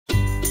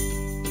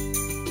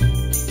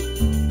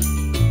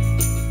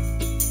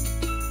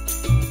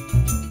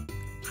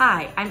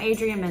Hi, I'm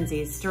Adrienne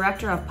Menzies,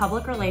 Director of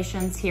Public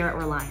Relations here at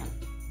Reliant.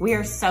 We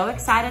are so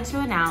excited to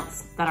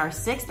announce that our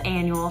 6th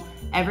annual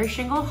Every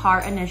Shingle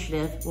Heart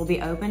initiative will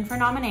be open for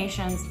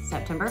nominations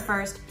September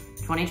 1st,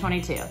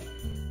 2022.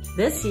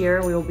 This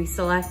year, we will be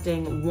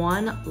selecting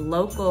one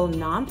local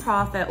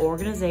nonprofit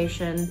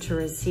organization to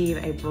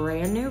receive a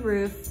brand new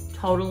roof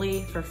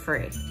totally for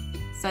free.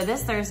 So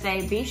this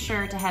Thursday, be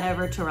sure to head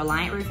over to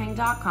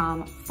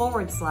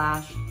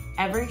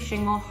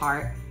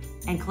reliantroofing.com/everyshingleheart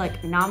and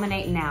click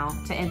Nominate Now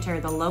to enter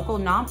the local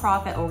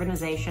nonprofit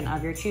organization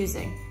of your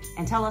choosing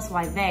and tell us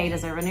why they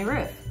deserve a new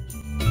roof.